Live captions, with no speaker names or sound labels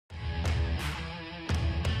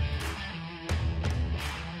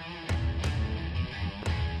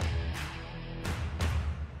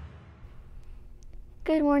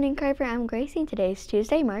Good morning, Carver. I'm Gracie, and today is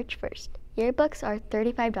Tuesday, March 1st. Yearbooks are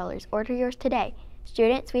 $35. Order yours today.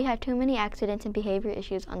 Students, we have too many accidents and behavior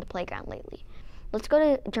issues on the playground lately. Let's go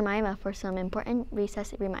to Jemima for some important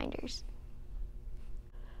recess reminders.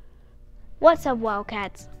 What's up,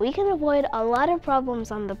 Wildcats? We can avoid a lot of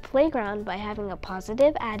problems on the playground by having a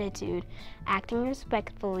positive attitude, acting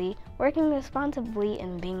respectfully, working responsibly,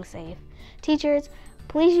 and being safe. Teachers,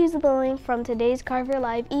 please use the link from today's Carver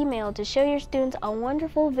Live email to show your students a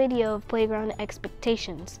wonderful video of playground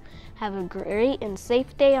expectations. Have a great and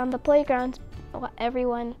safe day on the playground,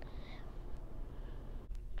 everyone.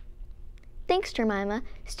 Thanks, Jemima.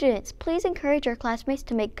 Students, please encourage your classmates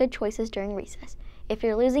to make good choices during recess. If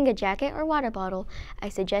you're losing a jacket or water bottle, I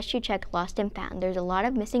suggest you check Lost and Found. There's a lot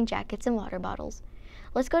of missing jackets and water bottles.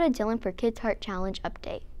 Let's go to Dylan for Kids Heart Challenge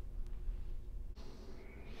update.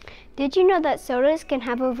 Did you know that sodas can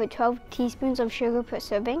have over 12 teaspoons of sugar per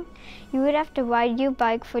serving? You would have to ride your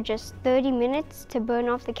bike for just 30 minutes to burn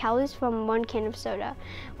off the calories from 1 can of soda.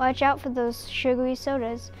 Watch out for those sugary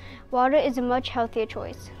sodas. Water is a much healthier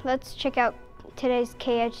choice. Let's check out today's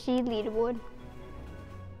KHC leaderboard.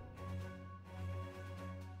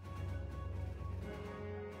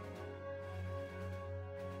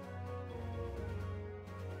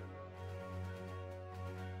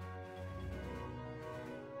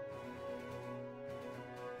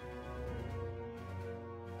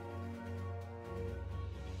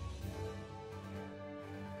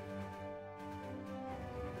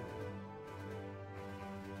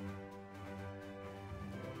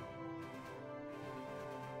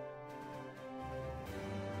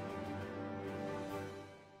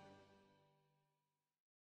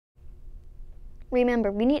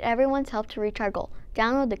 Remember, we need everyone's help to reach our goal.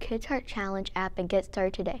 Download the Kids Heart Challenge app and get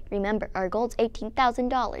started today. Remember, our goal is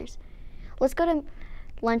 $18,000. Let's go to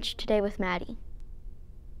lunch today with Maddie.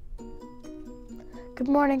 Good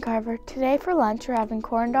morning, Carver. Today for lunch we're having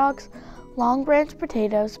corn dogs, long branch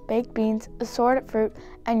potatoes, baked beans, assorted fruit,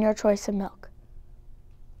 and your choice of milk.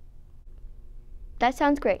 That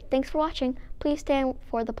sounds great. Thanks for watching. Please stand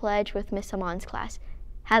for the pledge with Miss Amon's class.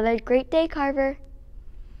 Have a great day, Carver.